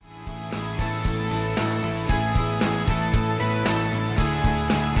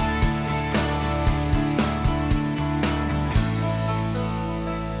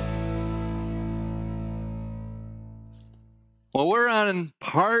we're on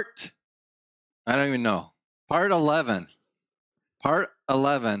part 11. Part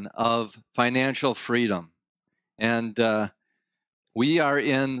 11 of financial freedom. And we are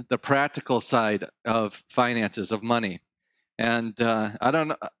in the practical side of finances, of money. And I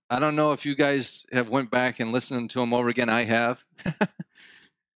don't know if you guys have went back and listened to them over again. I have.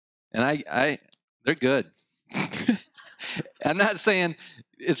 And they're good. I'm not saying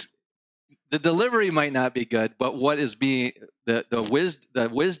the delivery might not be good, but what is being the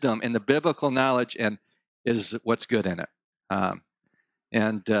wisdom and the biblical knowledge and is what's good in it.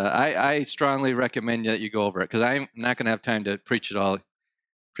 I strongly recommend that you go over it because I'm not going to have time to preach it all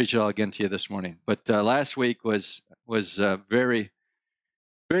again to you this morning. But last week was very,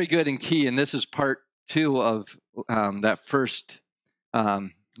 very good and key, and this is part 2 of that first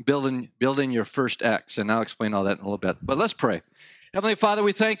building your first X, and I'll explain all that in a little bit. But let's pray. Heavenly Father,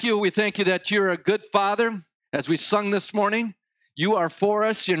 we thank you. We thank you that you're a good Father. As we sung this morning, you are for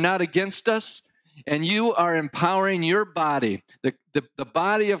us. You're not against us. And you are empowering your body, the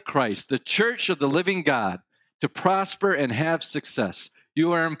body of Christ, the church of the living God, to prosper and have success.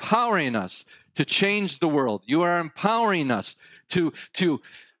 You are empowering us to change the world. You are empowering us to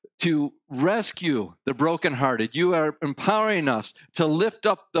rescue the brokenhearted. You are empowering us to lift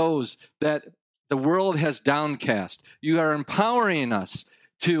up those that the world has downcast. You are empowering us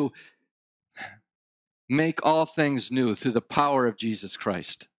to make all things new through the power of Jesus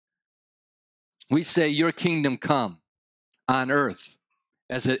Christ. We say, your kingdom come on earth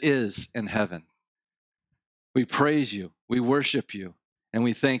as it is in heaven. We praise you, we worship you, and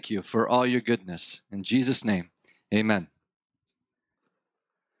we thank you for all your goodness. In Jesus' name, amen.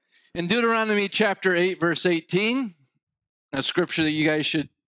 In Deuteronomy chapter 8, verse 18, a scripture that you guys should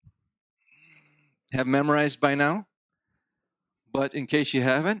have memorized by now. But in case you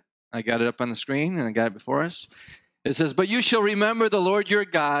haven't, I got it up on the screen and I got it before us. It says, but you shall remember the Lord your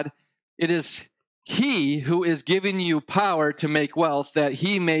God. It is He who is giving you power to make wealth, that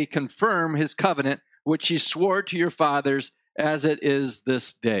He may confirm His covenant, which He swore to your fathers, as it is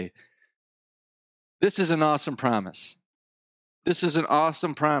this day. This is an awesome promise. This is an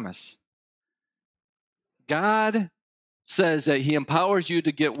awesome promise. God says that He empowers you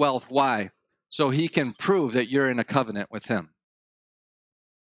to get wealth. Why? So He can prove that you're in a covenant with Him.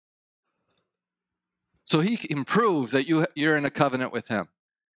 So He can prove that you're in a covenant with Him.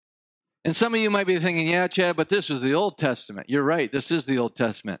 And some of you might be thinking, yeah, Chad, but this is the Old Testament. You're right, this is the Old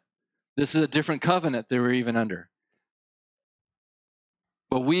Testament. This is a different covenant they were even under.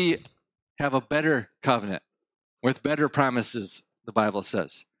 But we have a better covenant with better promises, the Bible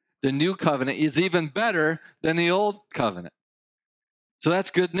says. The new covenant is even better than the old covenant. So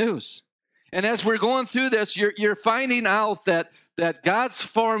that's good news. And as we're going through this, you're finding out that God's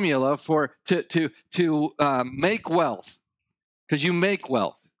formula to make wealth, because you make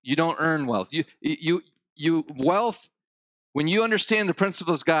wealth. You don't earn wealth. Wealth, when you understand the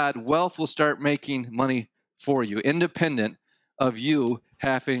principles of God, wealth will start making money for you, independent of you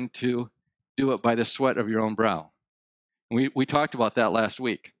having to do it by the sweat of your own brow. We talked about that last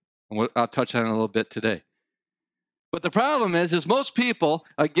week, and I'll touch on it a little bit today. But the problem is most people,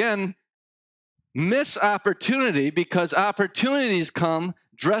 again, miss opportunity because opportunities come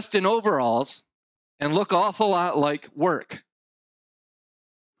dressed in overalls and look awful lot like work.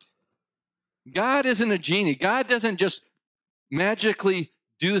 God isn't a genie. God doesn't just magically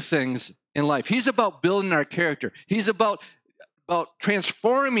do things in life. He's about building our character. He's about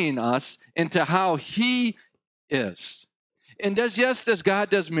transforming us into how He is. And does God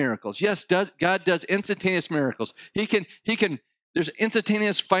does miracles. Yes, God does instantaneous miracles. He can, there's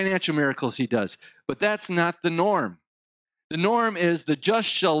instantaneous financial miracles He does. But that's not the norm. The norm is the just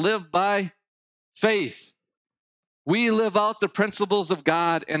shall live by faith. We live out the principles of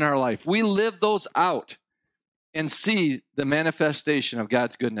God in our life. We live those out and see the manifestation of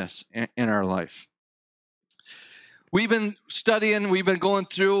God's goodness in our life. We've been going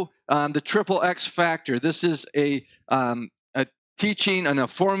through the triple X factor. This is a teaching and a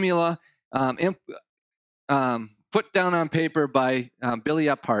formula put down on paper by Billy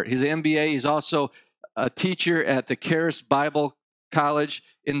Epphart. He's an MBA. He's also a teacher at the Charis Bible College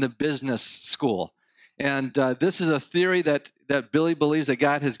in the business school. And this is a theory that Billy believes that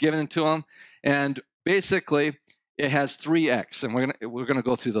God has given to him. And basically, it has 3X. And we're gonna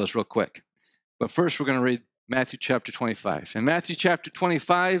go through those real quick. But first, we're going to read Matthew chapter 25. In Matthew chapter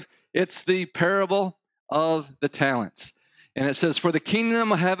 25, it's the parable of the talents. And it says, for the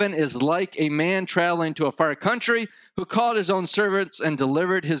kingdom of heaven is like a man traveling to a far country who called his own servants and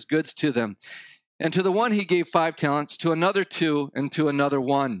delivered his goods to them. And to the one he gave 5 talents, to another 2, and to another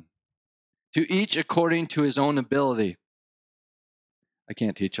 1. To each according to his own ability. I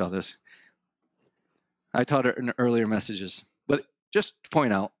can't teach all this. I taught it in earlier messages. But just to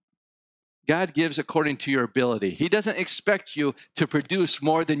point out, God gives according to your ability. He doesn't expect you to produce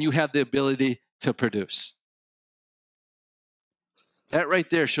more than you have the ability to produce. That right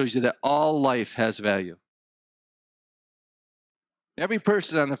there shows you that all life has value. Every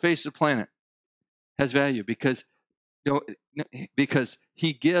person on the face of the planet has value because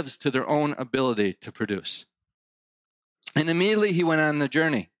he gives to their own ability to produce. And immediately he went on the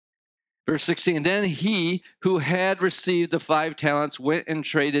journey. Verse 16, then he who had received the 5 talents went and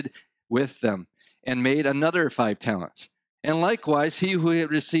traded with them and made another 5 talents. And likewise, he who had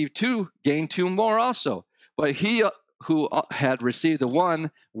received 2 gained 2 more also. But he who had received the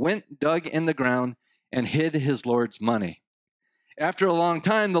 1 went, dug in the ground, and hid his Lord's money. After a long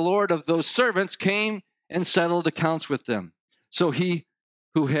time, the Lord of those servants came and settled accounts with them. So he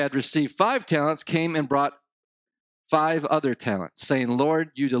who had received 5 talents came and brought 5 other talents, saying,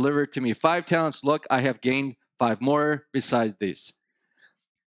 Lord, you delivered to me 5 talents. Look, I have gained 5 more besides these.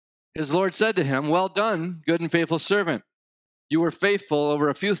 His Lord said to him, well done, good and faithful servant. You were faithful over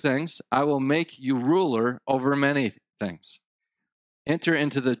a few things. I will make you ruler over many things. Enter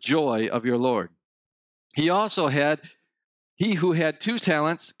into the joy of your Lord. He who had 2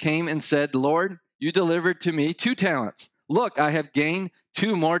 talents came and said, Lord, you delivered to me 2 talents. Look, I have gained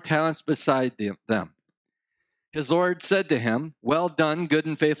 2 more talents beside them. His Lord said to him, well done, good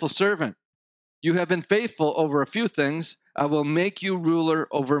and faithful servant. You have been faithful over a few things. I will make you ruler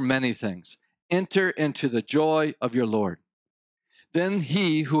over many things. Enter into the joy of your Lord. Then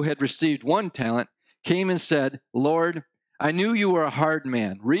he who had received 1 talent came and said, Lord, I knew you were a hard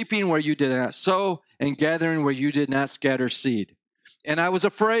man, reaping where you did not sow and gathering where you did not scatter seed. And I was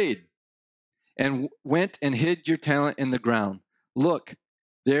afraid and went and hid your talent in the ground. Look,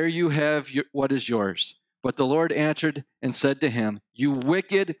 there you have what is yours. But the Lord answered and said to him, you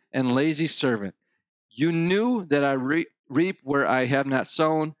wicked and lazy servant, you knew that I reap where I have not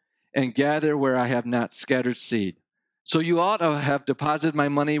sown and gather where I have not scattered seed. So you ought to have deposited my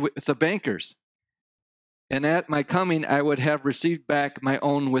money with the bankers. And at my coming, I would have received back my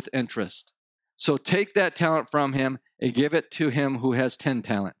own with interest. So take that talent from him and give it to him who has 10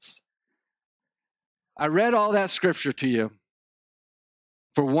 talents. I read all that scripture to you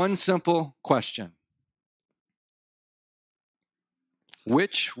for one simple question.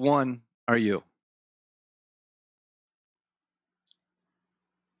 Which one are you?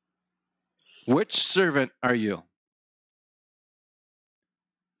 Which servant are you?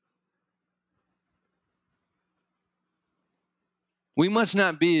 We must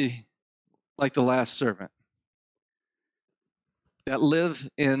not be like the last servant that live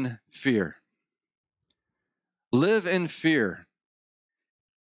in fear. Live in fear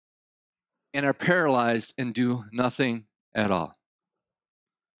and are paralyzed and do nothing at all.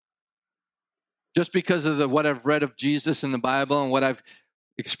 Just because of what I've read of Jesus in the Bible and what I've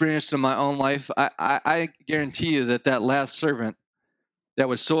experienced in my own life, I guarantee you that last servant that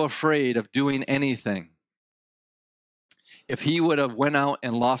was so afraid of doing anything, if he would have went out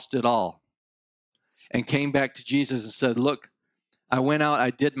and lost it all and came back to Jesus and said, look, I went out, I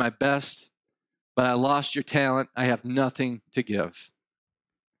did my best, but I lost your talent. I have nothing to give.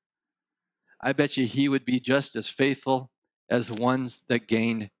 I bet you he would be just as faithful as the ones that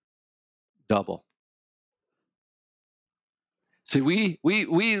gained double. See, we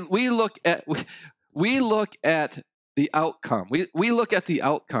look at the outcome. We look at the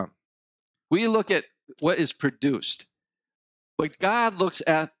outcome. We look at what is produced. But God looks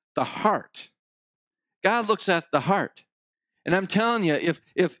at the heart. God looks at the heart. And I'm telling you,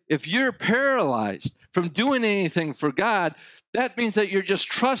 if you're paralyzed from doing anything for God, that means that you're just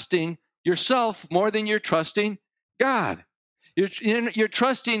trusting yourself more than you're trusting God. You're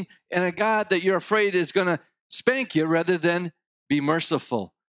trusting in a God that you're afraid is going to spank you rather than be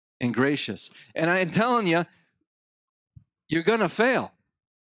merciful and gracious. And I'm telling you, you're going to fail.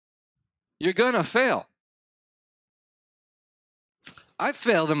 You're going to fail. I've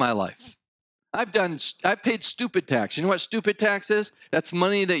failed in my life. I've paid stupid tax. You know what stupid tax is? That's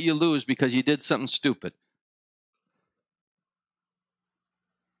money that you lose because you did something stupid.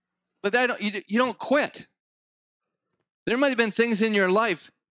 But you don't quit. There might have been things in your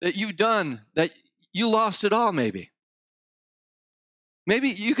life that you've done that you lost it all, maybe. Maybe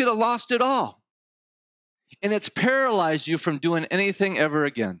you could have lost it all. And it's paralyzed you from doing anything ever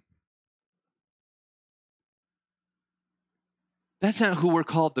again. That's not who we're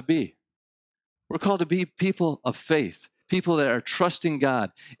called to be. We're called to be people of faith, people that are trusting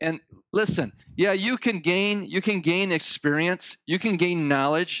God. And listen, yeah, you can gain experience, you can gain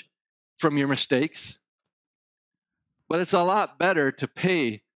knowledge from your mistakes. but it's a lot better to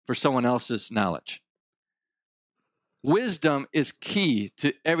pay for someone else's knowledge. Wisdom is key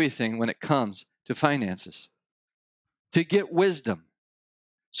to everything when it comes to finances. To get wisdom.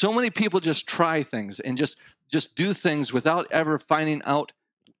 So many people just try things and just do things without ever finding out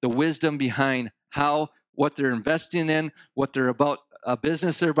the wisdom behind what they're investing in, what they're about, a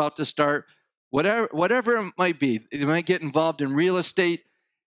business they're about to start, whatever it might be. They might get involved in real estate,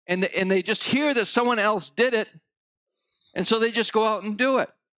 and they just hear that someone else did it, and so they just go out and do it.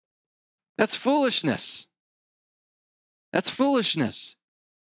 That's foolishness. That's foolishness.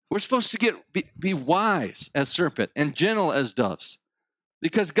 We're supposed to be wise as serpent and gentle as doves,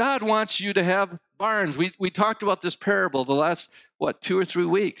 because God wants you to have barns. We talked about this parable the last, 2 or 3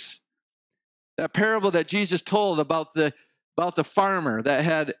 weeks. That parable that Jesus told about the farmer that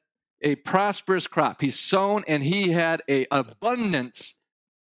had a prosperous crop. He's sown and he had an abundance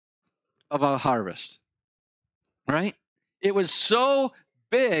of a harvest, right? It was so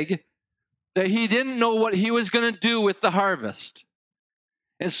big that he didn't know what he was going to do with the harvest.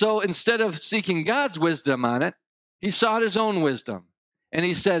 And so instead of seeking God's wisdom on it, he sought his own wisdom. And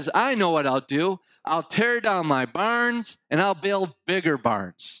he says, I know what I'll do. I'll tear down my barns and I'll build bigger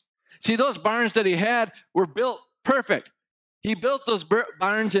barns. See, those barns that he had were built perfect. He built those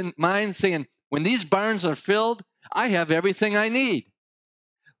barns in mind saying, when these barns are filled, I have everything I need.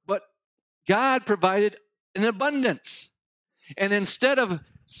 But God provided an abundance. And instead of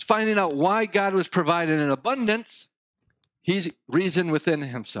finding out why God was providing an abundance, he reasoned within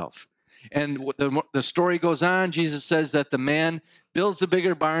himself. And the story goes on. Jesus says that the man builds the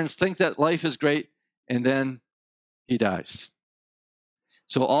bigger barns, think that life is great, and then he dies.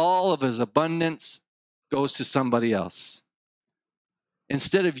 So all of his abundance goes to somebody else.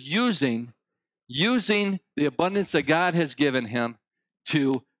 Instead of using the abundance that God has given him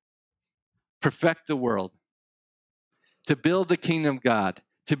to perfect the world, to build the kingdom of God,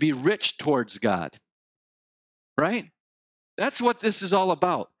 to be rich towards God. Right? That's what this is all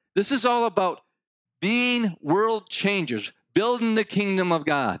about. This is all about being world changers, building the kingdom of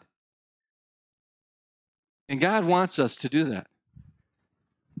God. And God wants us to do that.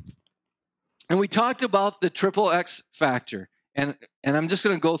 And we talked about the triple X factor. And I'm just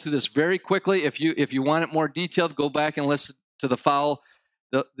going to go through this very quickly. If you want it more detailed, go back and listen to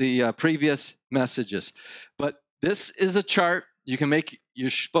the previous messages. But this is a chart. You're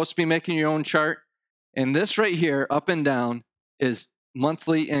supposed to be making your own chart. And this right here, up and down, is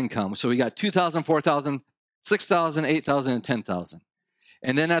monthly income. So we got 2,000, 4,000, 6,000, 8,000, and 10,000.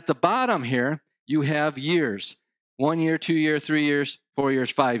 And then at the bottom here, you have years. 1 year, 2 year, 3 years, 4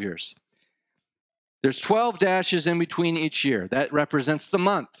 years, 5 years. There's 12 dashes in between each year. That represents the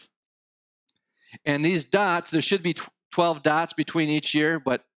month. And these dots, there should be 12 dots between each year,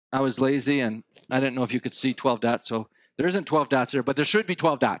 but I was lazy and I didn't know if you could see 12 dots. So there isn't 12 dots there, but there should be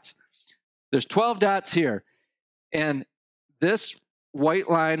 12 dots. There's 12 dots here. And this white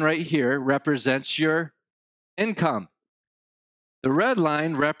line right here represents your income. The red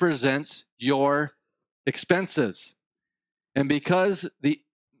line represents your expenses. And because the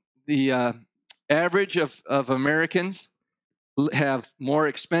average of Americans have more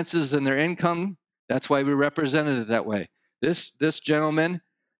expenses than their income, that's why we represented it that way. This gentleman,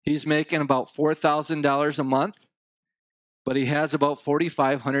 he's making about $4,000 a month, but he has about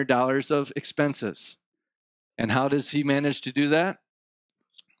 $4,500 of expenses. And how does he manage to do that?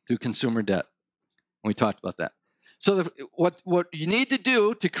 Through consumer debt. We talked about that. So what you need to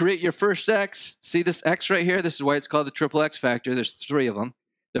do to create your first X, see this X right here? This is why it's called the triple X factor. There's 3 of them.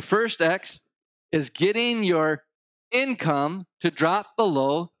 The first X is getting your income to drop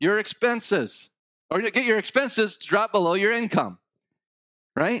below your expenses, or get your expenses to drop below your income,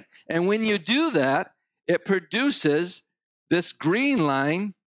 right? And when you do that, it produces this green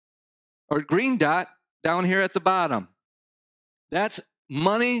line or green dot down here at the bottom. That's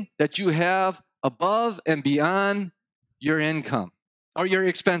money that you have above and beyond your income or your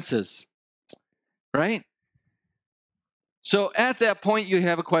expenses, right? So at that point, you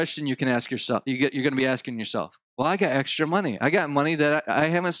have a question you can ask yourself. You're going to be asking yourself, well, I got extra money. I got money that I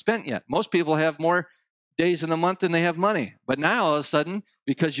haven't spent yet. Most people have more days in the month than they have money. But now all of a sudden,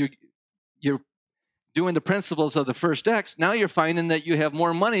 because you're doing the principles of the first X, now you're finding that you have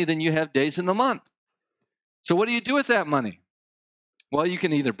more money than you have days in the month. So what do you do with that money? Well, you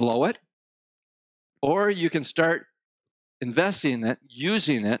can either blow it, or you can start investing it,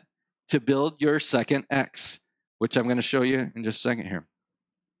 using it to build your second X, which I'm going to show you in just a second here.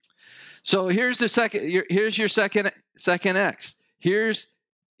 So here's your second X. Here's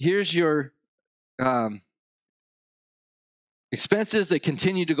your Expenses, they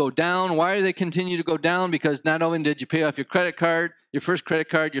continue to go down. Why do they continue to go down? Because not only did you pay off your credit card, your first credit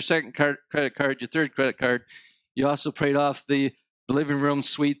card, your second credit card, your third credit card, you also paid off the living room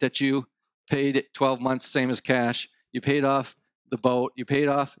suite that you paid 12 months, same as cash. You paid off the boat. You paid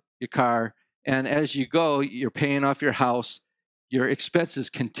off your car. And as you go, you're paying off your house. Your expenses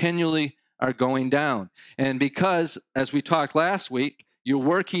continually are going down. And because, as we talked last week, you're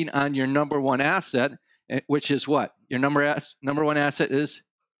working on your number one asset, which is what? Your number one asset is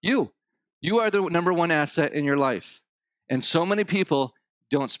you. You are the number one asset in your life. And so many people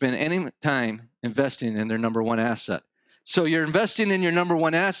don't spend any time investing in their number one asset. So you're investing in your number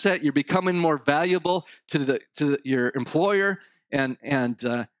one asset. You're becoming more valuable to your employer, and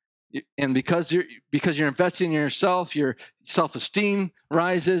because you're investing in yourself, your self-esteem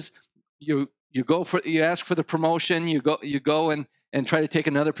rises. You ask for the promotion. You go and try to take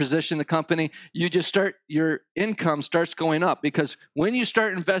another position in the company. Your income starts going up, because when you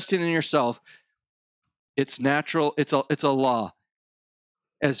start investing in yourself, it's natural. It's a law.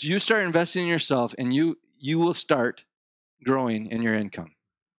 As you start investing in yourself, and you will start growing in your income.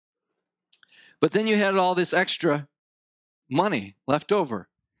 But then you had all this extra money left over.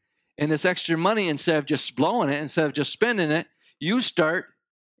 And this extra money, instead of just blowing it, instead of just spending it, you start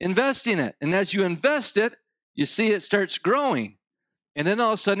investing it. And as you invest it, you see it starts growing. And then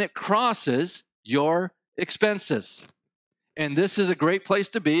all of a sudden it crosses your expenses. And this is a great place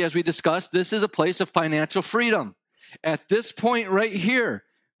to be. As we discussed, this is a place of financial freedom. At this point right here,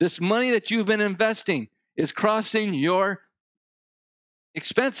 this money that you've been investing is crossing your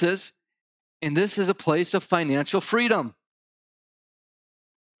expenses, and this is a place of financial freedom.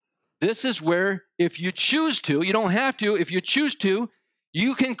 This is where, if you choose to, you don't have to, if you choose to,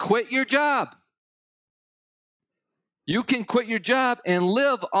 you can quit your job. You can quit your job and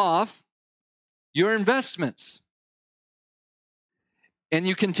live off your investments. And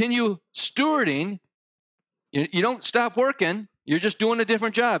you continue stewarding. You don't stop working. You're just doing a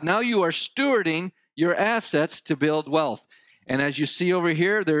different job. Now you are stewarding your assets to build wealth. And as you see over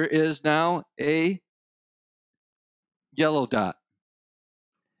here, there is now a yellow dot.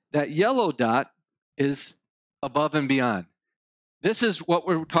 That yellow dot is above and beyond. This is what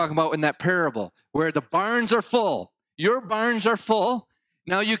we're talking about in that parable, where the barns are full. Your barns are full.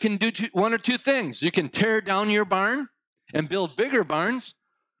 Now you can do one or two things. You can tear down your barn and build bigger barns,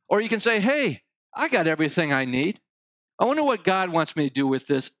 or you can say, hey, I got everything I need. I wonder what God wants me to do with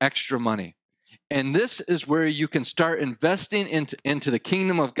this extra money. And this is where you can start investing into the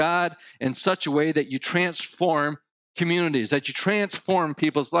kingdom of God in such a way that you transform communities, that you transform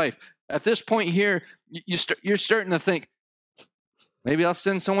people's life. At this point here, you're starting to think, maybe I'll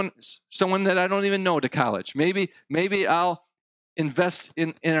send someone that I don't even know to college. Maybe I'll invest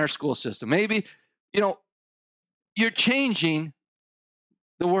in our school system. Maybe, you're changing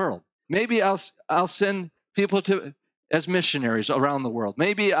the world. Maybe I'll send people as missionaries around the world.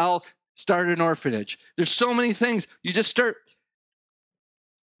 Maybe I'll start an orphanage. There's so many things. You just start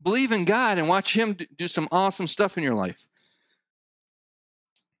believing God and watch Him do some awesome stuff in your life.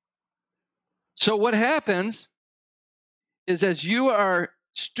 So what happens is, as you are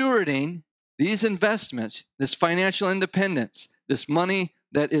stewarding these investments, this financial independence, this money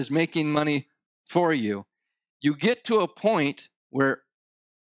that is making money for you, you get to a point where,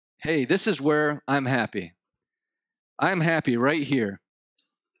 hey, this is where I'm happy. I'm happy right here.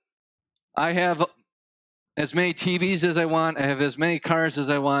 I have as many TVs as I want. I have as many cars as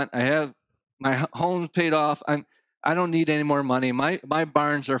I want. I have my home paid off. I don't need any more money. My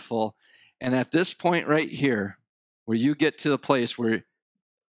barns are full. And at this point right here, where you get to the place where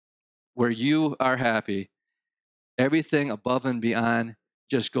you are happy, everything above and beyond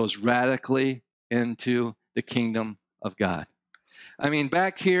just goes radically into the kingdom of God. I mean,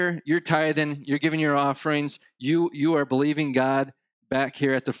 back here, you're tithing, you're giving your offerings, you are believing God back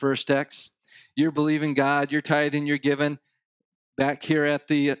here at the first X. You're believing God, you're tithing, you're giving back here at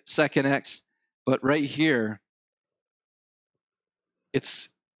the second X. But right here,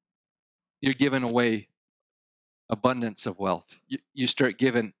 you're giving away abundance of wealth. You start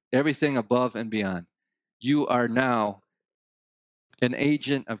giving everything above and beyond. You are now an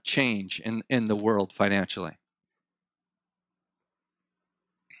agent of change in the world financially.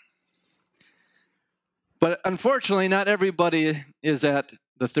 But unfortunately, not everybody is at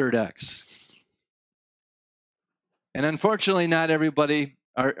the third X. And unfortunately, not everybody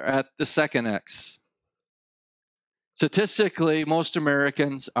are at the second X. Statistically, most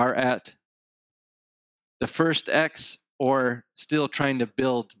Americans are at the first X or still trying to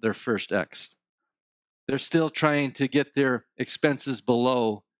build their first X. They're still trying to get their expenses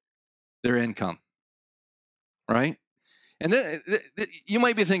below their income, right? And then you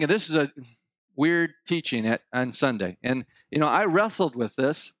might be thinking, this is a weird teaching on Sunday. And, I wrestled with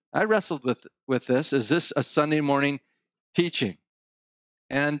this. I wrestled with this. Is this a Sunday morning teaching?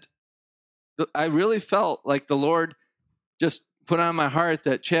 And I really felt like the Lord just put on my heart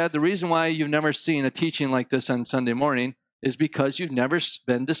that, Chad, the reason why you've never seen a teaching like this on Sunday morning is because you've never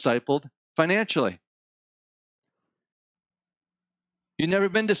been discipled financially. You've never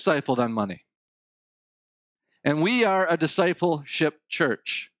been discipled on money. And we are a discipleship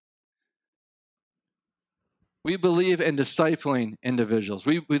church. We believe in discipling individuals.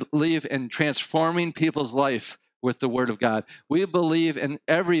 We believe in transforming people's life with the Word of God. We believe in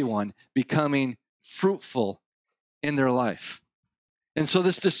everyone becoming fruitful in their life. And so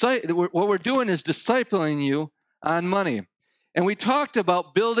what we're doing is discipling you on money. And we talked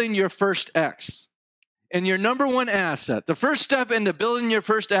about building your first X. And your number one asset, the first step into building your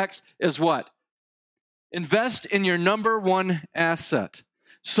first X is what? Invest in your number one asset.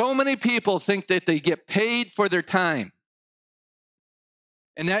 So many people think that they get paid for their time.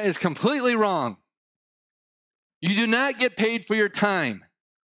 And that is completely wrong. You do not get paid for your time.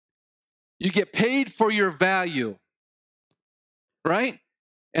 You get paid for your value. Right?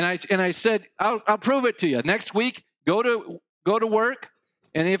 And I said, I'll prove it to you. Next week, go to work.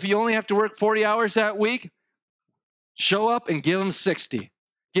 And if you only have to work 40 hours that week, show up and give them 60.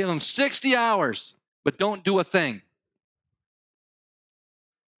 Give them 60 hours, but don't do a thing.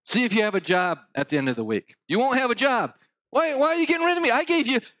 See if you have a job at the end of the week. You won't have a job. Why are you getting rid of me? I gave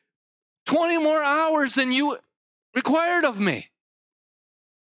you 20 more hours than you required of me.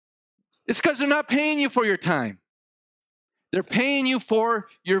 It's because they're not paying you for your time. They're paying you for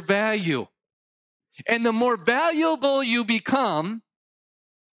your value. And the more valuable you become,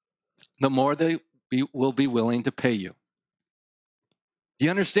 the more they will be willing to pay you. Do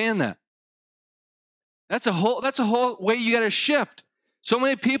you understand that? That's a whole way you got to shift. So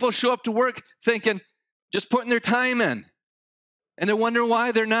many people show up to work thinking, just putting their time in. And they wonder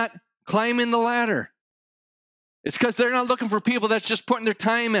why they're not climbing the ladder. It's because they're not looking for people that's just putting their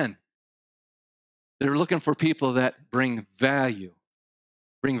time in. They're looking for people that bring value.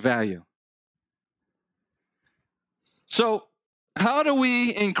 Bring value. So, how do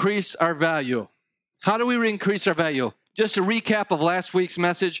we increase our value? How do we increase our value? Just a recap of last week's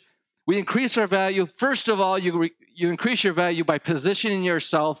message. We increase our value. First of all, you increase your value by positioning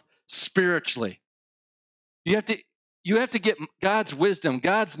yourself spiritually. You have to get God's wisdom,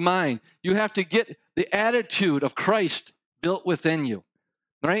 God's mind. You have to get the attitude of Christ built within you.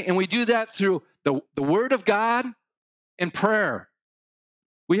 Right? And we do that through the Word of God and prayer.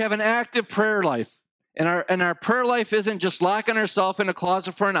 We have an active prayer life. And our prayer life isn't just locking ourselves in a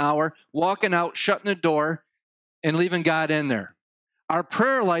closet for an hour, walking out, shutting the door, and leaving God in there. Our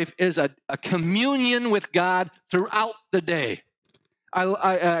prayer life is a communion with God throughout the day.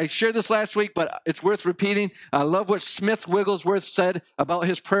 I shared this last week, but it's worth repeating. I love what Smith Wigglesworth said about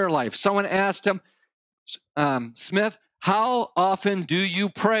his prayer life. Someone asked him, Smith, how often do you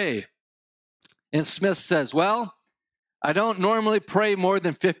pray? And Smith says, well, I don't normally pray more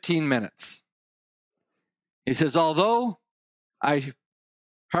than 15 minutes. He says, although I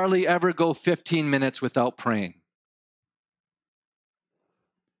hardly ever go 15 minutes without praying.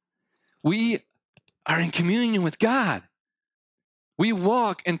 We are in communion with God. We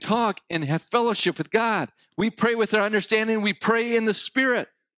walk and talk and have fellowship with God. We pray with our understanding. We pray in the Spirit.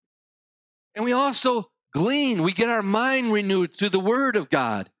 And we also glean. We get our mind renewed through the Word of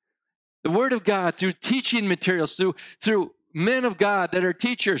God. The Word of God, through teaching materials, through men of God that are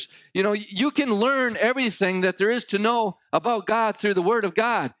teachers. You know, you can learn everything that there is to know about God through the Word of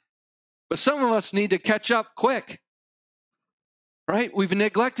God. But some of us need to catch up quick. Right? We've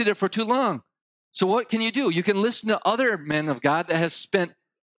neglected it for too long. So what can you do? You can listen to other men of God that has spent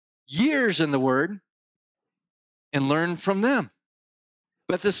years in the Word and learn from them.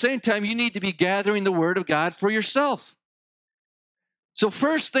 But at the same time, you need to be gathering the Word of God for yourself. So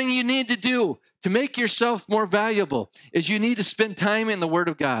first thing you need to do to make yourself more valuable is you need to spend time in the Word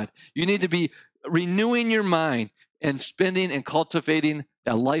of God. You need to be renewing your mind and spending and cultivating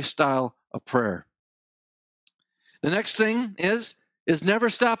a lifestyle of prayer. The next thing is never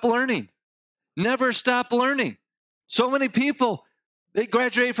stop learning. Never stop learning. So many people, they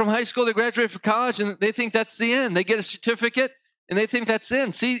graduate from high school, they graduate from college, and they think that's the end. They get a certificate, and they think that's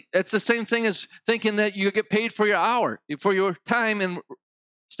it. See, it's the same thing as thinking that you get paid for your hour, for your time,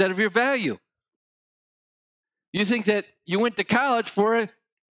 instead of your value. You think that you went to college for a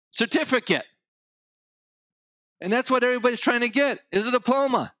certificate. And that's what everybody's trying to get, is a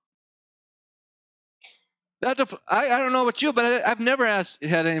diploma. I don't know about you, but I've never had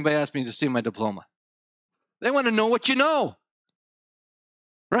anybody ask me to see my diploma. They want to know what you know.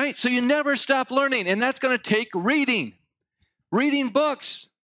 Right? So you never stop learning, and that's going to take reading. Reading books.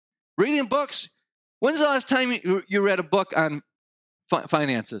 Reading books. When's the last time you read a book on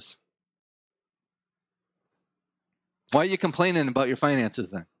finances? Why are you complaining about your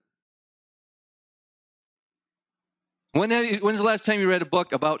finances then? When's the last time you read a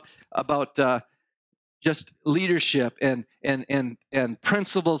book about just leadership and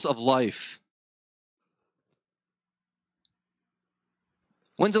principles of life?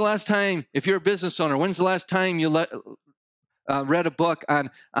 When's the last time, if you're a business owner, when's the last time you read a book on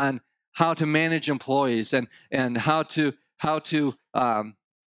how to manage employees and how to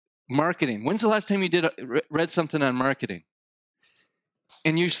marketing? When's the last time you read something on marketing?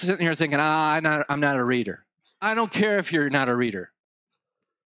 And you're sitting here thinking, I'm not a reader. I don't care if you're not a reader.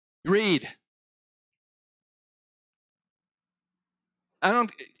 Read.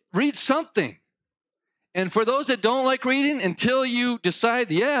 Read something. And for those that don't like reading, until you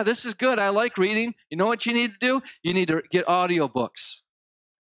decide, yeah, this is good, I like reading, you know what you need to do? You need to get audiobooks.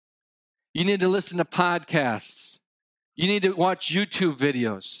 You need to listen to podcasts. You need to watch YouTube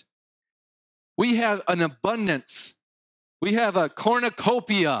videos. We have an abundance. We have a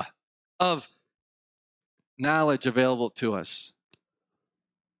cornucopia of knowledge available to us.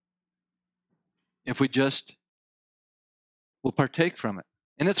 If we just will partake from it.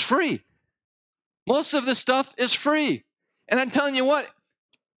 And it's free. Most of this stuff is free. And I'm telling you what,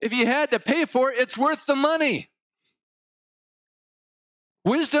 if you had to pay for it, it's worth the money.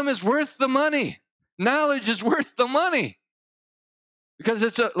 Wisdom is worth the money. Knowledge is worth the money.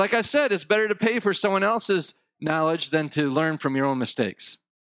 Because like I said, it's better to pay for someone else's knowledge than to learn from your own mistakes.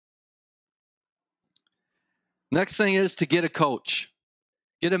 Next thing is to get a coach,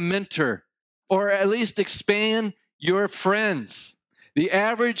 get a mentor, or at least expand your friends. The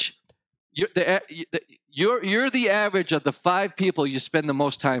average, you're the average of the 5 people you spend the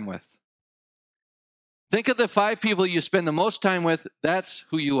most time with. Think of the 5 people you spend the most time with. That's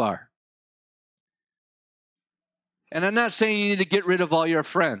who you are. And I'm not saying you need to get rid of all your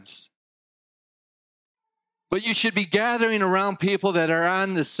friends. But you should be gathering around people that are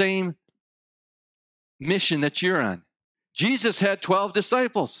on the same mission that you're on. Jesus had 12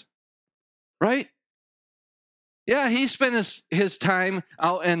 disciples, right? Yeah, he spent his time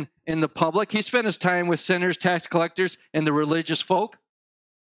out in the public. He spent his time with sinners, tax collectors, and the religious folk.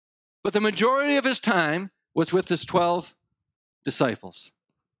 But the majority of his time was with his 12 disciples.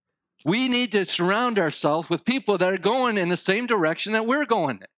 We need to surround ourselves with people that are going in the same direction that we're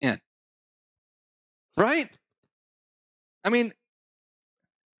going in. Right? I mean,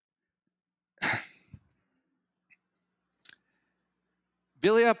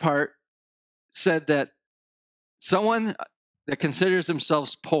 Billy Apart said that someone that considers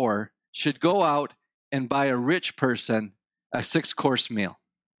themselves poor should go out and buy a rich person a 6-course meal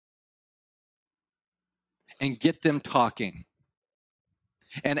and get them talking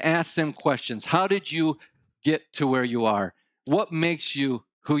and ask them questions. How did you get to where you are? What makes you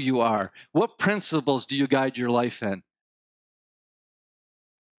who you are? What principles do you guide your life in?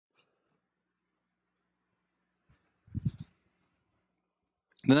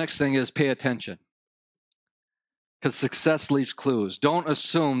 The next thing is pay attention. Because success leaves clues. Don't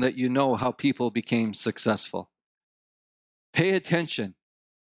assume that you know how people became successful. Pay attention.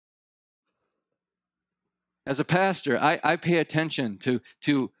 As a pastor, I pay attention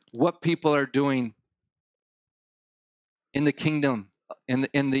to what people are doing in the kingdom,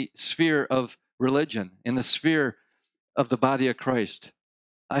 in the sphere of religion, in the sphere of the body of Christ.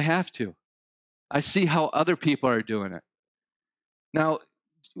 I have to. I see how other people are doing it. Now,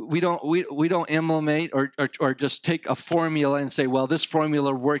 we don't implement or just take a formula and say, well, this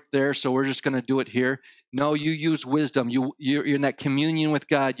formula worked there, so we're just going to do it here. No, you use wisdom. You're in that communion with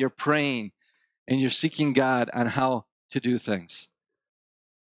God. You're praying, and you're seeking God on how to do things.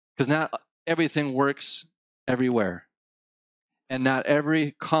 Because not everything works everywhere. And not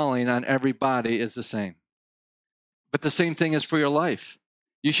every calling on every body is the same. But the same thing is for your life.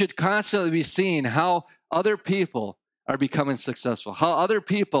 You should constantly be seeing how other people are becoming successful, how other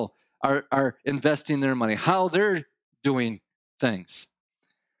people are investing their money, how they're doing things.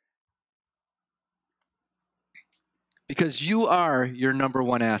 Because you are your number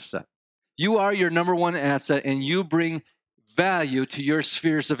one asset. You are your number one asset, and you bring value to your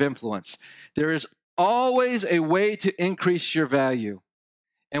spheres of influence. There is always a way to increase your value.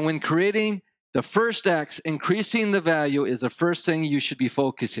 And when creating the first X, increasing the value is the first thing you should be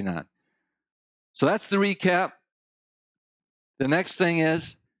focusing on. So that's the recap. The next thing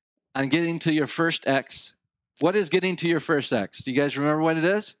is on getting to your first X. What is getting to your first X? Do you guys remember what it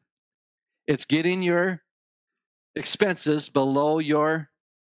is? It's getting your expenses below your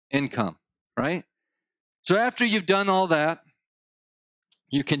income, right? So after you've done all that,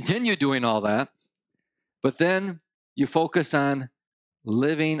 you continue doing all that, but then you focus on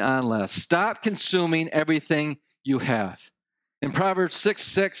living on less. Stop consuming everything you have. In Proverbs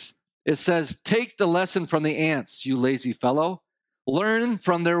 6:6, it says, "Take the lesson from the ants, you lazy fellow. Learn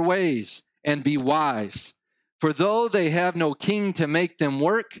from their ways and be wise. For though they have no king to make them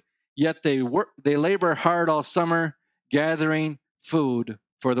work, yet they labor hard all summer, gathering food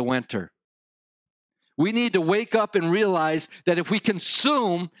for the winter." We need to wake up and realize that if we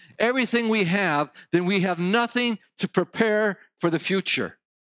consume everything we have, then we have nothing to prepare for the future.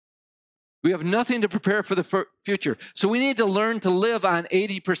 We have nothing to prepare for the future. So we need to learn to live on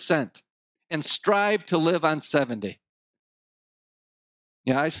 80% and strive to live on 70.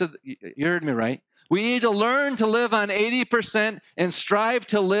 Yeah, I said, you heard me right. We need to learn to live on 80% and strive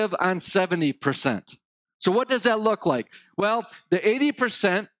to live on 70%. So what does that look like? Well, the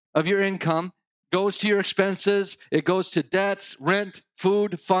 80% of your income goes to your expenses. It goes to debts, rent,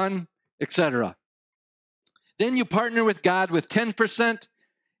 food, fun, etc. Then you partner with God with 10%,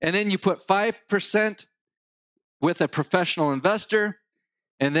 and then you put 5% with a professional investor,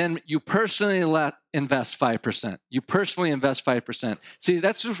 and then you personally invest 5%. You personally invest 5%. See,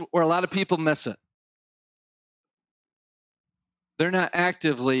 that's where a lot of people miss it. They're not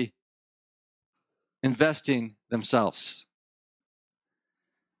actively investing themselves.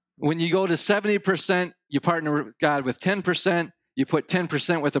 When you go to 70%, you partner with God with 10%, you put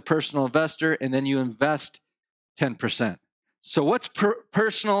 10% with a personal investor, and then you invest 10%. So what's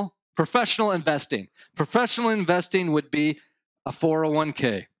professional investing? Professional investing would be a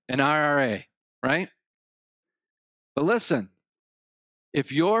 401k, an IRA, right? But listen,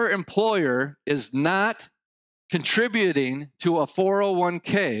 if your employer is not contributing to a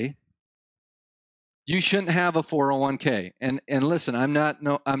 401k, you shouldn't have a 401k. And listen, I'm not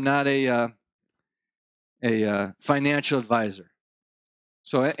a financial advisor.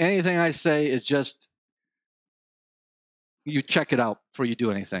 So anything I say is just, you check it out before you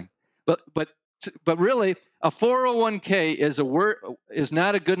do anything. But really, a 401k is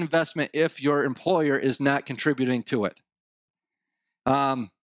not a good investment if your employer is not contributing to it.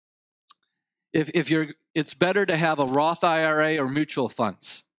 It's better to have a Roth IRA or mutual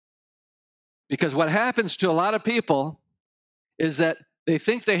funds. Because what happens to a lot of people is that they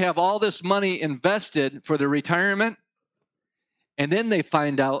think they have all this money invested for their retirement, and then they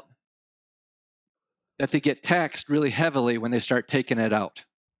find out that they get taxed really heavily when they start taking it out.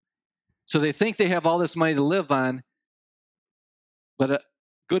 So they think they have all this money to live on, but a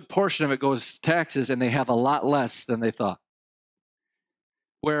good portion of it goes to taxes, and they have a lot less than they thought.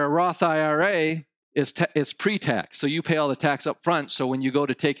 Where a Roth IRA is pre-tax, so you pay all the tax up front, so when you go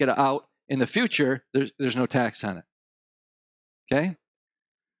to take it out in the future, there's no tax on it. Okay?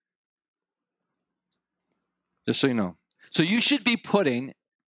 Just so you know. So you should be putting,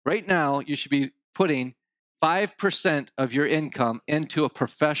 right now, you should be putting 5% of your income into a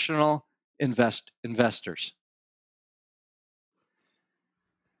professional investors.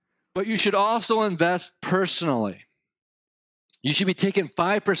 But you should also invest personally. You should be taking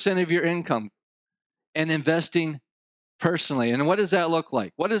 5% of your income and investing personally. And what does that look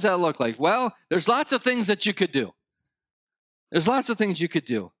like? What does that look like? Well, there's lots of things that you could do. There's lots of things you could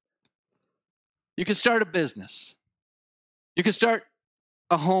do. You could start a business. You could start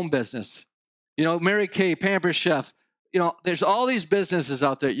a home business. You know, Mary Kay, Pampered Chef. You know, there's all these businesses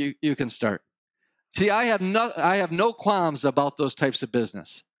out there you can start. See, I have no qualms about those types of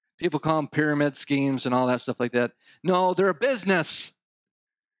business. People call them pyramid schemes and all that stuff like that. No, they're a business.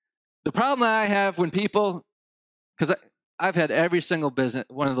 The problem that I have when people, because I've had every single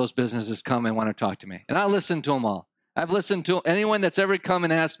one of those businesses come and want to talk to me, and I listen to them all. I've listened to anyone that's ever come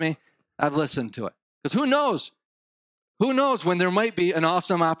and asked me. I've listened to it, because who knows? Who knows when there might be an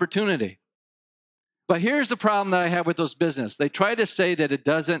awesome opportunity? But here's the problem that I have with those businesses. They try to say that it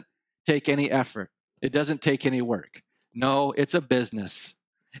doesn't take any effort. It doesn't take any work. No, it's a business.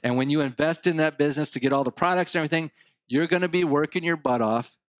 And when you invest in that business to get all the products and everything, you're going to be working your butt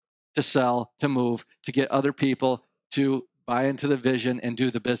off to sell, to move, to get other people to buy into the vision and do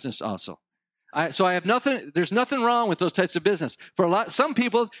the business also. So I have nothing, there's nothing wrong with those types of business. Some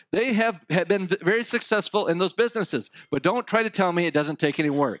people, they have been very successful in those businesses, but don't try to tell me it doesn't take any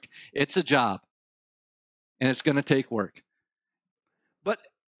work. It's a job, and it's going to take work. But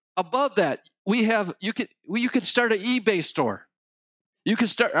above that, you could start an eBay store. You could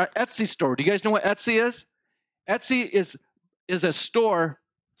start an Etsy store. Do you guys know what Etsy is? Etsy is a store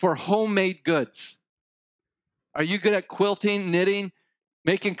for homemade goods. Are you good at quilting, knitting,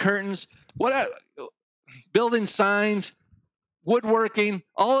 making curtains? building signs, woodworking,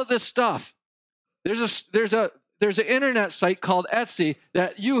 all of this stuff. There's an internet site called Etsy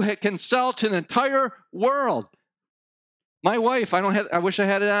that you can sell to the entire world. My wife, I wish I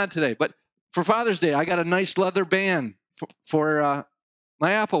had it on today, but for Father's Day, I got a nice leather band for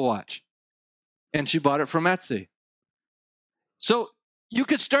my Apple Watch, and she bought it from Etsy. So you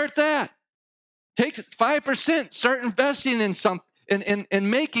could start that. Take 5%, start investing in something, in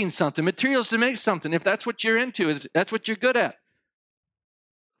making something, materials to make something, if that's what you're into, if that's what you're good at.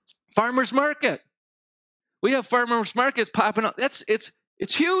 Farmers market. We have farmers markets popping up. It's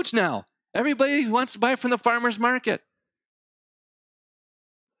huge now. Everybody wants to buy from the farmers market.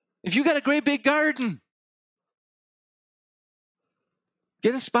 If you got a great big garden,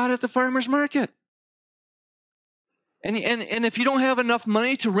 get a spot at the farmers market. And if you don't have enough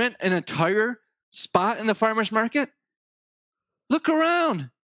money to rent an entire spot in the farmers market, look around.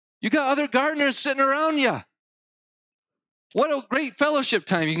 You got other gardeners sitting around you. What a great fellowship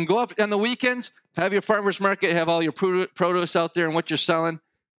time. You can go up on the weekends, have your farmers market, have all your produce out there and what you're selling.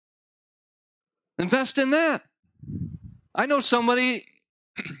 Invest in that. I know somebody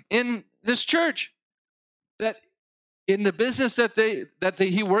in this church that in the business that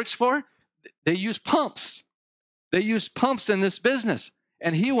he works for, they use pumps. They use pumps in this business.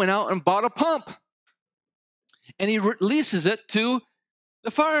 And he went out and bought a pump. And he leases it to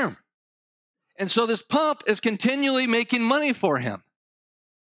the farm. And so this pump is continually making money for him.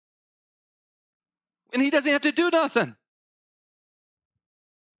 And he doesn't have to do nothing.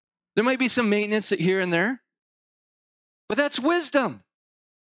 There might be some maintenance here and there. But that's wisdom.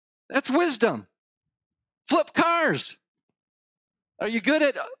 That's wisdom. Flip cars. Are you good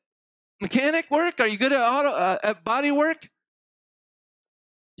at mechanic work? Are you good at body work?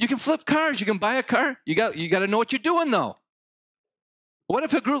 You can flip cars. You can buy a car. You got to know what you're doing, though. What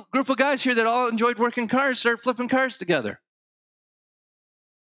if a group of guys here that all enjoyed working cars started flipping cars together?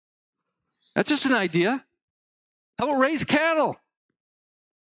 That's just an idea. How about raise cattle?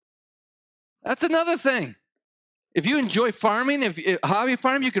 That's another thing. If you enjoy farming, if hobby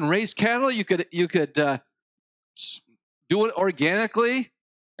farm, you can raise cattle. You could do it organically.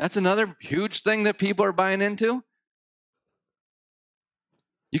 That's another huge thing that people are buying into.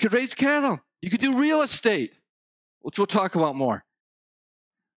 You could raise cattle. You could do real estate, which we'll talk about more.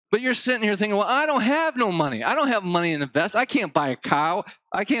 But you're sitting here thinking, well, I don't have no money. I don't have money to invest. I can't buy a cow.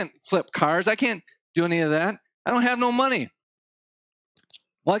 I can't flip cars. I can't do any of that. I don't have no money.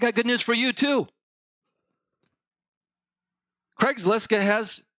 Well, I got good news for you, too. Craigslist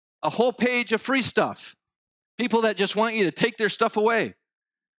has a whole page of free stuff. People that just want you to take their stuff away.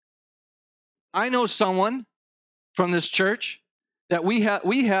 I know someone from this church that we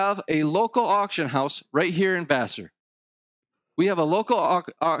have a local auction house right here in Vassar. We have a local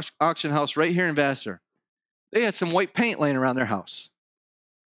auction house right here in Vassar. They had some white paint laying around their house.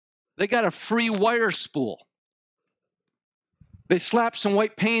 They got a free wire spool. They slapped some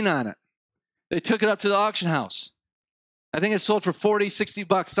white paint on it. They took it up to the auction house. I think it sold for $40,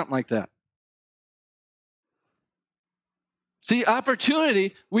 $60, something like that. See,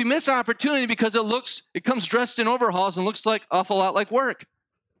 opportunity, we miss opportunity because it comes dressed in overalls and looks like awful lot like work.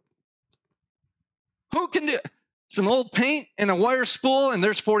 Who can do some old paint and a wire spool and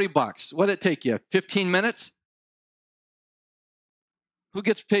there's $40? What'd it take you, 15 minutes? Who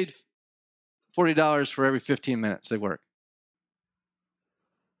gets paid $40 for every 15 minutes they work?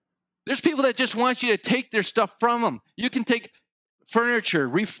 There's people that just want you to take their stuff from them. You can take furniture,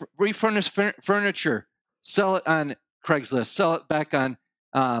 refurnish furniture, sell it on Craigslist, sell it back on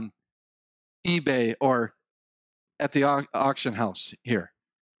eBay or at the auction house here.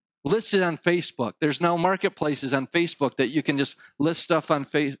 List it on Facebook. There's now marketplaces on Facebook that you can just list stuff on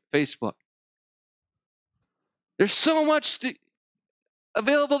Facebook. There's so much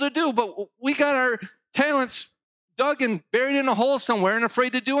available to do, but we got our talents dug and buried in a hole somewhere and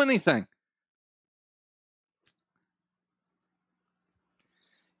afraid to do anything.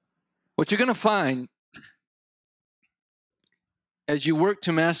 What you're going to find as you work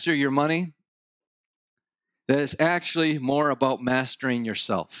to master your money, that it's actually more about mastering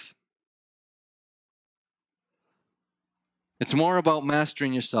yourself. It's more about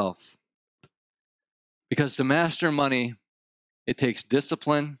mastering yourself. Because to master money, it takes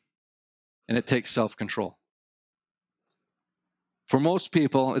discipline and it takes self-control. For most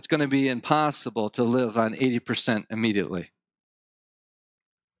people, it's going to be impossible to live on 80% immediately.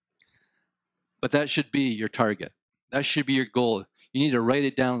 But that should be your target. That should be your goal. You need to write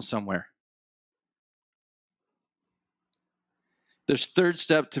it down somewhere. This third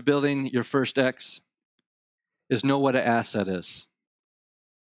step to building your first X is know what an asset is.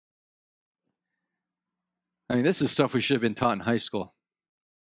 I mean, this is stuff we should have been taught in high school,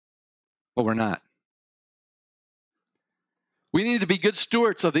 but we're not. We need to be good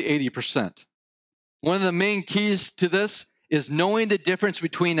stewards of the 80%. One of the main keys to this is knowing the difference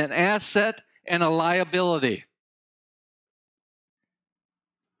between an asset and a liability.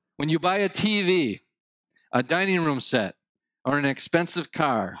 When you buy a TV, a dining room set, or an expensive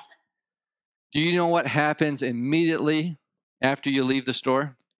car, do you know what happens immediately after you leave the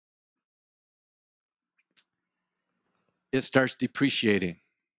store? It starts depreciating.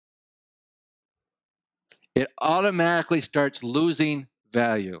 It automatically starts losing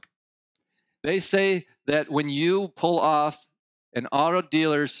value. They say that when you pull off an auto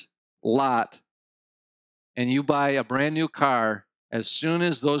dealer's lot and you buy a brand new car, as soon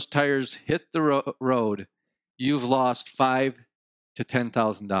as those tires hit the road, you've lost $5,000 to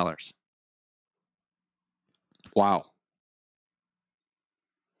 $10,000. Wow.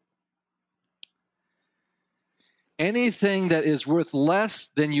 Anything that is worth less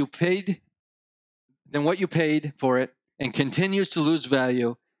than what you paid for it and continues to lose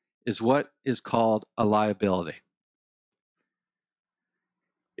value is what is called a liability.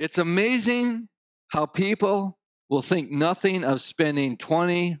 It's amazing how people will think nothing of spending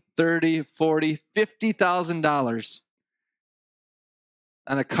 $20,000, $30,000, $40,000, $50,000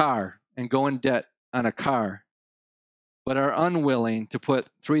 on a car and go in debt on a car, but are unwilling to put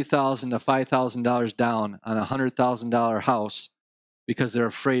 $3,000 to $5,000 down on a $100,000 house because they're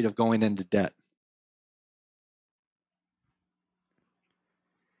afraid of going into debt.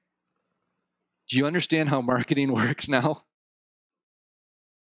 Do you understand how marketing works now?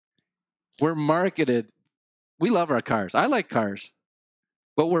 We're marketed. We love our cars. I like cars.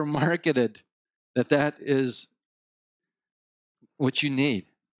 But we're marketed that is what you need.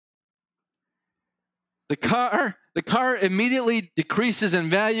 The car immediately decreases in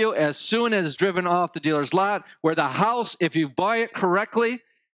value as soon as it's driven off the dealer's lot, where the house, if you buy it correctly,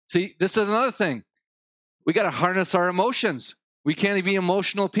 see, this is another thing. We got to harness our emotions. We can't be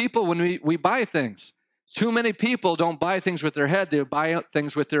emotional people when we buy things. Too many people don't buy things with their head. They buy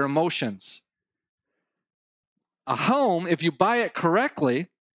things with their emotions. A home, if you buy it correctly,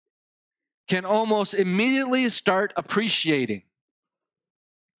 can almost immediately start appreciating.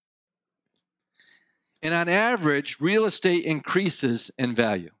 And on average, real estate increases in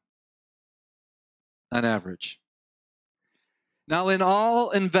value. On average. Now, in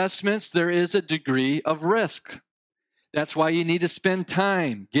all investments, there is a degree of risk. That's why you need to spend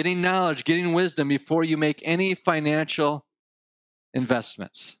time getting knowledge, getting wisdom before you make any financial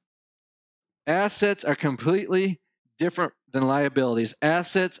investments. Assets are completely different than liabilities.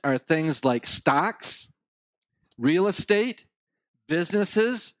 Assets are things like stocks, real estate,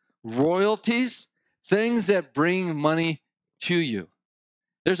 businesses, royalties, things that bring money to you.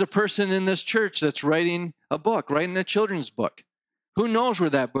 There's a person in this church that's writing a children's book. Who knows where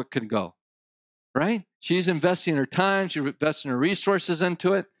that book could go, right? She's investing her time, she's investing her resources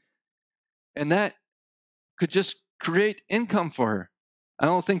into it, and that could just create income for her. I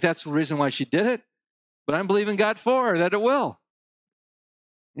don't think that's the reason why she did it, but I'm believing God for her that it will.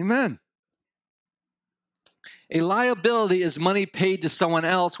 Amen. A liability is money paid to someone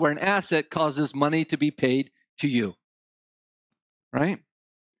else, where an asset causes money to be paid to you. Right?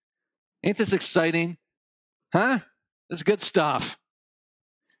 Ain't this exciting? Huh? It's good stuff.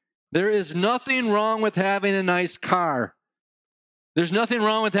 There is nothing wrong with having a nice car. There's nothing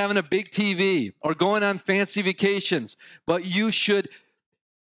wrong with having a big TV or going on fancy vacations, but you should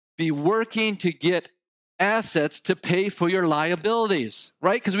be working to get assets to pay for your liabilities,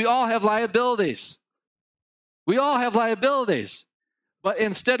 right? Because we all have liabilities. We all have liabilities. But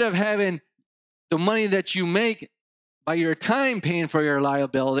instead of having the money that you make by your time paying for your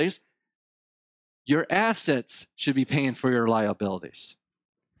liabilities, your assets should be paying for your liabilities.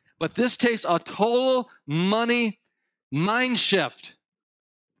 But this takes a total money mind shift.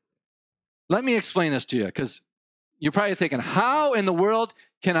 Let me explain this to you, because you're probably thinking, how in the world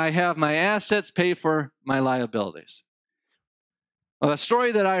can I have my assets pay for my liabilities? Well, the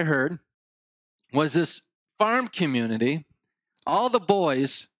story that I heard was this farm community. All the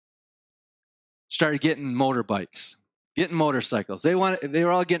boys started getting motorbikes, getting motorcycles. They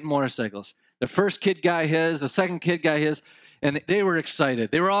were all getting motorcycles. The first kid got his, the second kid got his, and they were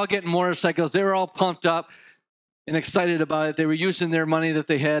excited. They were all getting motorcycles. They were all pumped up and excited about it. They were using their money that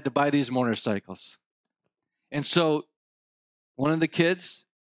they had to buy these motorcycles. And so one of the kids,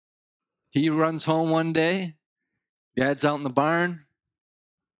 he runs home one day. Dad's out in the barn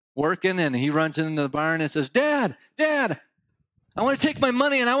working, and he runs into the barn and says, Dad, I want to take my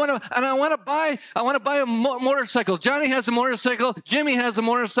money and I want to buy a motorcycle. Johnny has a motorcycle. Jimmy has a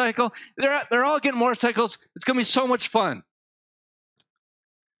motorcycle. They're all getting motorcycles. It's going to be so much fun.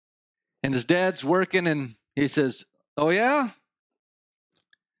 And his dad's working and he says, "Oh yeah?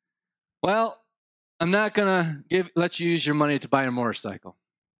 Well, I'm not going to let you use your money to buy a motorcycle."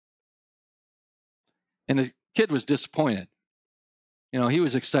 And the kid was disappointed. He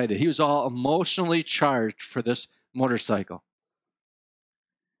was excited. He was all emotionally charged for this motorcycle.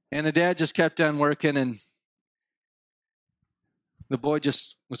 And the dad just kept on working, and the boy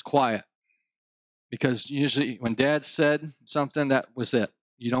just was quiet. Because usually when dad said something, that was it.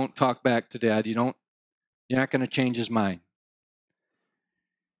 You don't talk back to dad. You're not going to change his mind.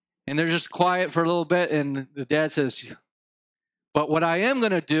 And they're just quiet for a little bit, and the dad says, "But what I am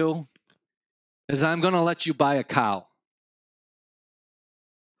going to do is I'm going to let you buy a cow."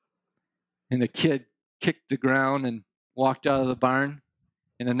 And the kid kicked the ground and walked out of the barn.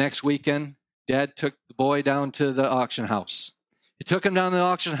 And the next weekend, Dad took the boy down to the auction house. He took him down to the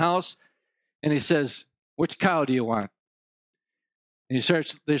auction house, and he says, "Which cow do you want?" And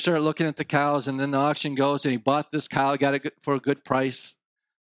they start looking at the cows, and then the auction goes, and he bought this cow, got it for a good price,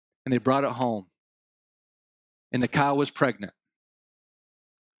 and they brought it home. And the cow was pregnant.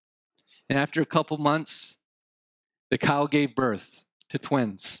 And after a couple months, the cow gave birth to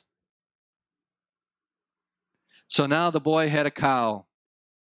twins. So now the boy had a cow,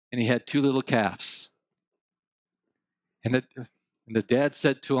 and he had 2 little calves. And the dad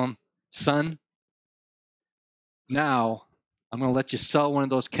said to him, "Son, now I'm going to let you sell one of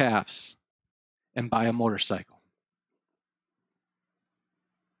those calves and buy a motorcycle."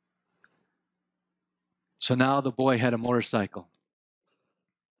 So now the boy had a motorcycle.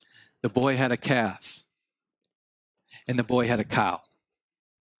 The boy had a calf. And the boy had a cow.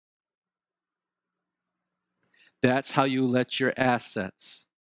 That's how you let your assets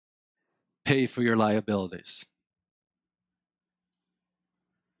pay for your liabilities.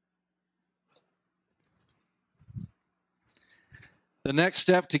 The next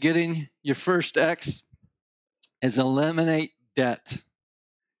step to getting your first X is eliminate debt.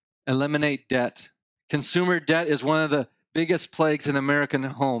 Eliminate debt. Consumer debt is one of the biggest plagues in American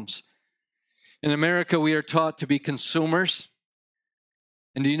homes. In America, we are taught to be consumers.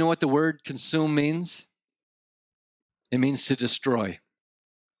 And do you know what the word consume means? It means to destroy.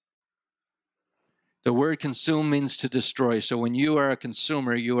 The word consume means to destroy. So when you are a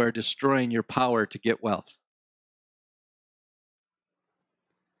consumer, you are destroying your power to get wealth.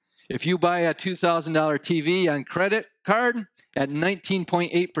 If you buy a $2,000 TV on credit card at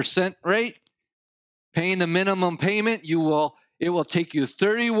 19.8% rate, paying the minimum payment, it will take you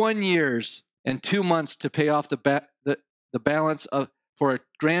 31 years and 2 months to pay off the balance for a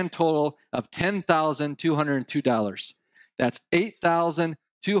grand total of $10,202. That's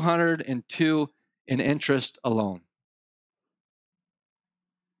 $8,202 in interest alone.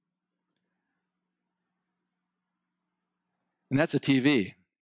 And that's a TV.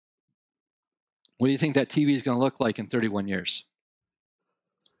 What do you think that TV is going to look like in 31 years?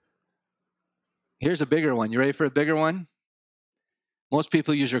 Here's a bigger one. You ready for a bigger one? Most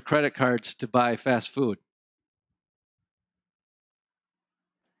people use their credit cards to buy fast food.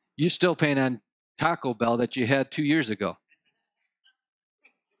 You're still paying on Taco Bell that you had 2 years ago.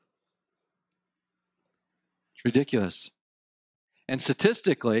 It's ridiculous. And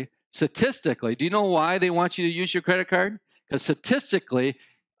statistically, do you know why they want you to use your credit card? Because statistically,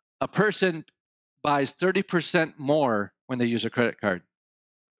 a person buys 30% more when they use a credit card.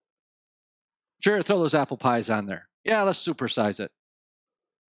 Sure, throw those apple pies on there. Yeah, let's supersize it.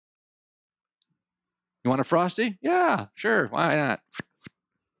 You want a Frosty? Yeah, sure, why not?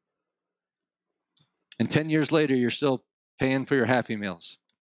 And 10 years later, you're still paying for your Happy Meals.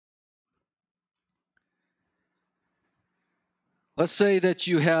 Let's say that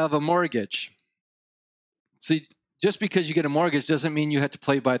you have a mortgage. See, just because you get a mortgage doesn't mean you have to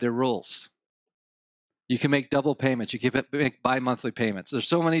play by their rules. You can make double payments. You can make bi-monthly payments. There's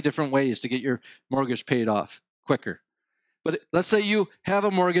so many different ways to get your mortgage paid off quicker. But let's say you have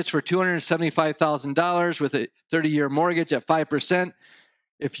a mortgage for $275,000 with a 30-year mortgage at 5%.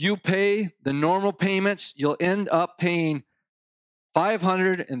 If you pay the normal payments, you'll end up paying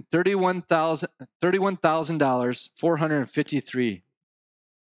 $453,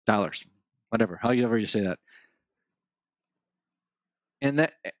 whatever, however you say that. And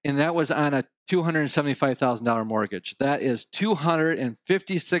that was on a $275,000 mortgage. That is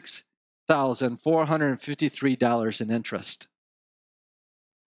 $256,453 in interest.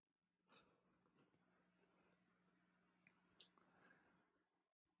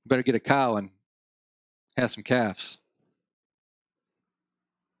 You better get a cow and have some calves.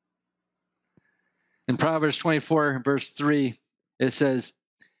 In Proverbs 24, verse 3, it says,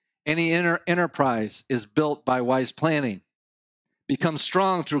 any enterprise is built by wise planning, becomes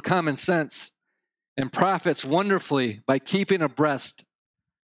strong through common sense, and profits wonderfully by keeping abreast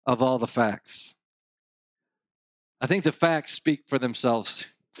of all the facts. I think the facts speak for themselves.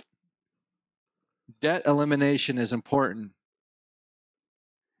 Debt elimination is important.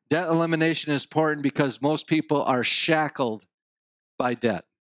 Debt elimination is important because most people are shackled by debt.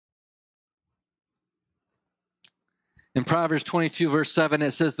 In Proverbs 22, verse 7,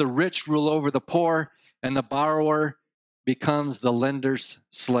 it says, the rich rule over the poor, and the borrower becomes the lender's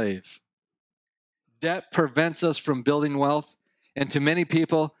slave. Debt prevents us from building wealth, and to many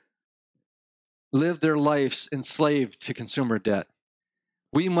people, live their lives enslaved to consumer debt.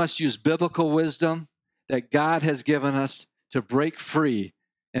 We must use biblical wisdom that God has given us to break free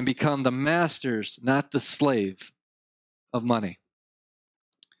and become the masters, not the slave of money.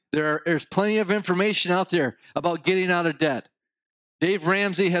 There's plenty of information out there about getting out of debt. Dave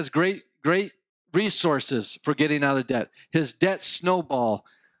Ramsey has great resources for getting out of debt. His debt snowball.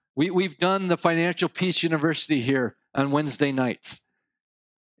 We've done the Financial Peace University here on Wednesday nights.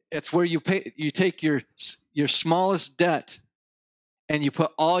 It's where you take your smallest debt and you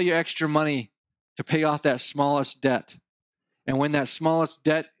put all your extra money to pay off that smallest debt. And when that smallest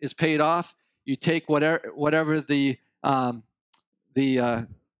debt is paid off, you take whatever the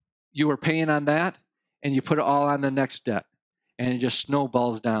you were paying on that, and you put it all on the next debt, and it just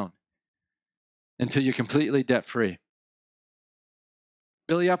snowballs down until you're completely debt-free.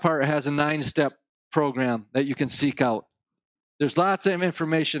 Billy Epphart has a 9-step program that you can seek out. There's lots of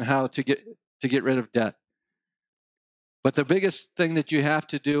information how to get rid of debt. But the biggest thing that you have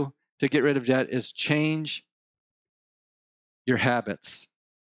to do to get rid of debt is change your habits.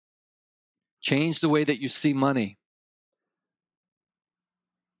 Change the way that you see money.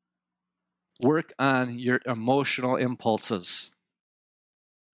 Work on your emotional impulses.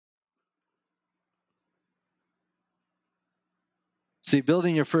 See,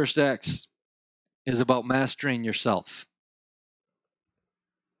 building your first X is about mastering yourself.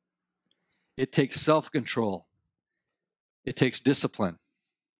 It takes self-control. It takes discipline.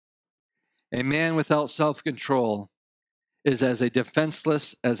 A man without self-control is as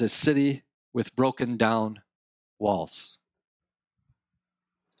defenseless as a city with broken down walls.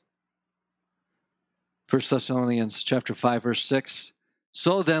 1 Thessalonians chapter 5, verse 6.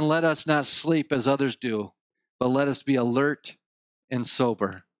 So then let us not sleep as others do, but let us be alert and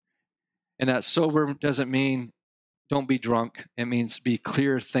sober. And that sober doesn't mean don't be drunk. It means be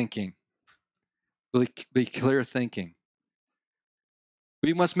clear thinking. Be clear thinking.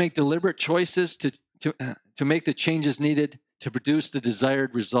 We must make deliberate choices to make the changes needed to produce the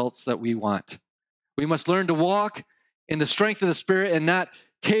desired results that we want. We must learn to walk in the strength of the Spirit and not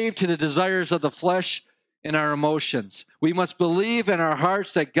cave to the desires of the flesh and our emotions. We must believe in our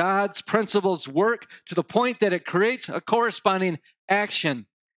hearts that God's principles work to the point that it creates a corresponding action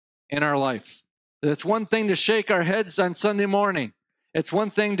in our life. It's one thing to shake our heads on Sunday morning. It's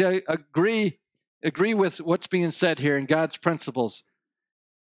one thing to agree with what's being said here in God's principles.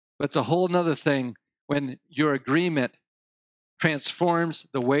 But it's a whole nother thing when your agreement transforms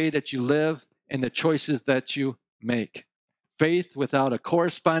the way that you live and the choices that you make. Faith without a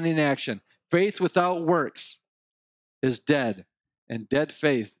corresponding action, faith without works is dead, and dead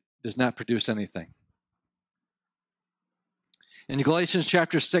faith does not produce anything. In Galatians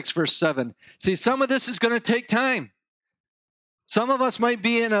chapter 6, verse 7, see, some of this is going to take time. Some of us might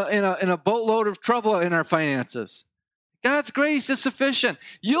be in a boatload of trouble in our finances. God's grace is sufficient.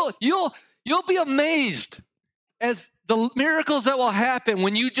 You'll be amazed at the miracles that will happen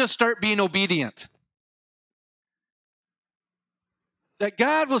when you just start being obedient. That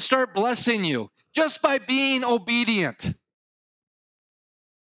God will start blessing you just by being obedient.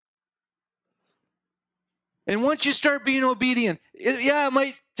 And once you start being obedient, it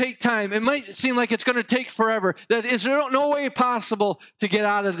might take time. It might seem like it's going to take forever. That is no way possible to get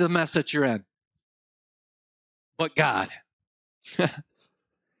out of the mess that you're in. But God.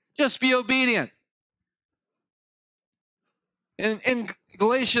 Just be obedient. In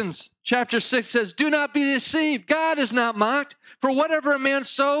Galatians chapter 6 says, do not be deceived. God is not mocked. For whatever a man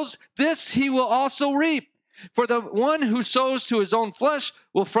sows, this he will also reap. For the one who sows to his own flesh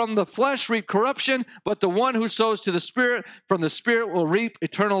will from the flesh reap corruption, but the one who sows to the Spirit from the Spirit will reap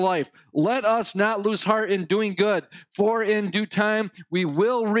eternal life. Let us not lose heart in doing good, for in due time we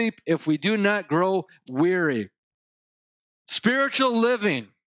will reap if we do not grow weary. Spiritual living.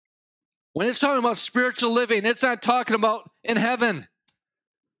 When it's talking about spiritual living, it's not talking about in heaven.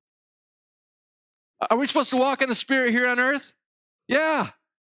 Are we supposed to walk in the Spirit here on earth? Yeah.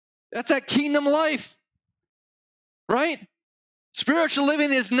 That's that kingdom life. right? Spiritual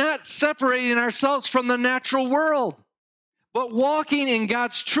living is not separating ourselves from the natural world, but walking in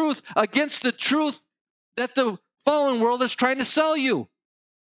God's truth against the truth that the fallen world is trying to sell you.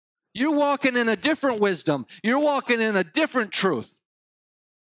 You're walking in a different wisdom. You're walking in a different truth,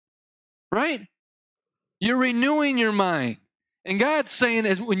 right? You're renewing your mind. And God's saying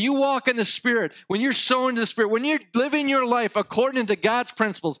is when you walk in the Spirit, when you're sowing the Spirit, when you're living your life according to God's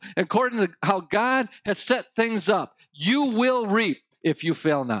principles, according to how God has set things up, you will reap if you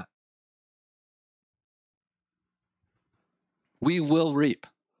fail not. We will reap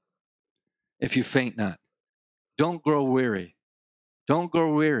if you faint not. Don't grow weary. Don't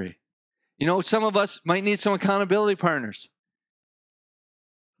grow weary. You know, some of us might need some accountability partners.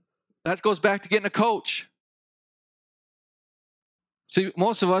 That goes back to getting a coach. See,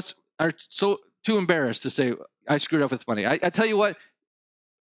 most of us are so too embarrassed to say, I screwed up with money. I tell you what,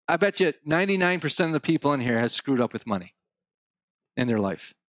 I bet you 99% of the people in here has screwed up with money in their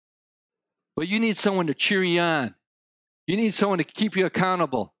life. But you need someone to cheer you on. You need someone to keep you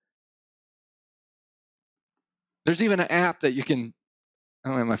accountable. There's even an app that you can, I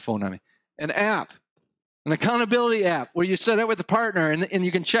don't have my phone on me, an accountability app where you set up with a partner and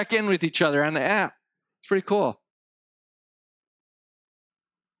you can check in with each other on the app. It's pretty cool.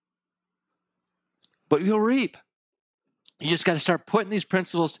 But you'll reap. You just got to start putting these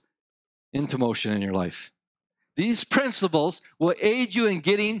principles into motion in your life. These principles will aid you in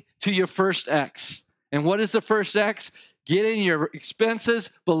getting to your first X. And what is the first X? Getting your expenses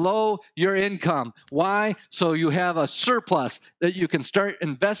below your income. Why? So you have a surplus that you can start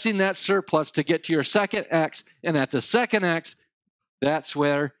investing that surplus to get to your second X. And at the second X, that's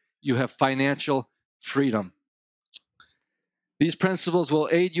where you have financial freedom. These principles will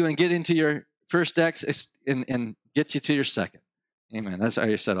aid you in getting to your first X and get you to your second. Amen. That's how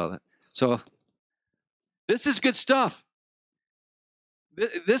you said all that. So this is good stuff.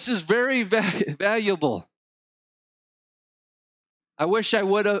 This is very valuable. I wish I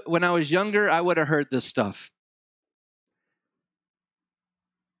would have, when I was younger, I would have heard this stuff.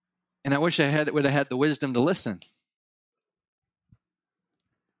 And I wish I would have had the wisdom to listen.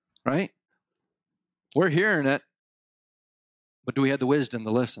 Right? We're hearing it, but do we have the wisdom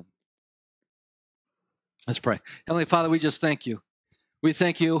to listen? Let's pray. Heavenly Father, we just thank you. We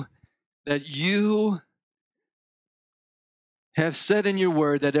thank you that you have said in your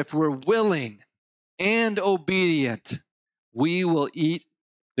word that if we're willing and obedient, we will eat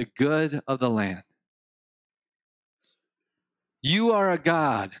the good of the land. You are a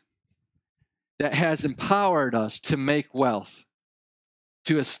God that has empowered us to make wealth,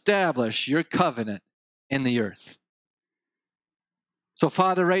 to establish your covenant in the earth. So,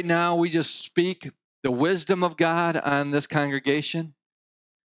 Father, right now we just speak the wisdom of God on this congregation.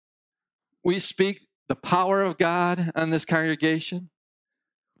 We speak the power of God on this congregation.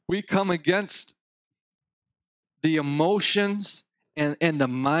 We come against the emotions and the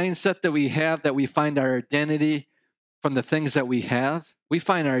mindset that we have, that we find our identity from the things that we have. We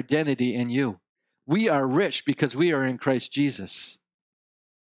find our identity in you. We are rich because we are in Christ Jesus.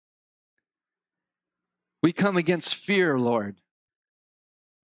 We come against fear, Lord,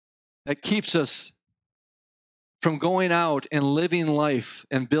 that keeps us from going out and living life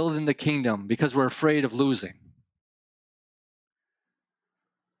and building the kingdom because we're afraid of losing.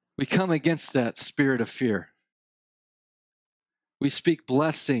 We come against that spirit of fear. We speak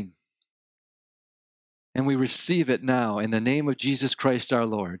blessing, and we receive it now in the name of Jesus Christ our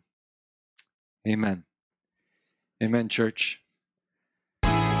Lord. Amen. Amen, church.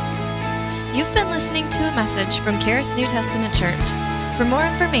 You've been listening to a message from Charis New Testament Church. For more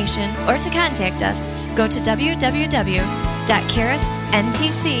information or to contact us, go to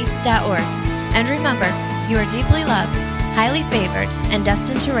www.charisntc.org. And remember, you are deeply loved, highly favored, and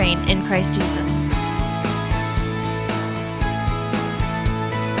destined to reign in Christ Jesus.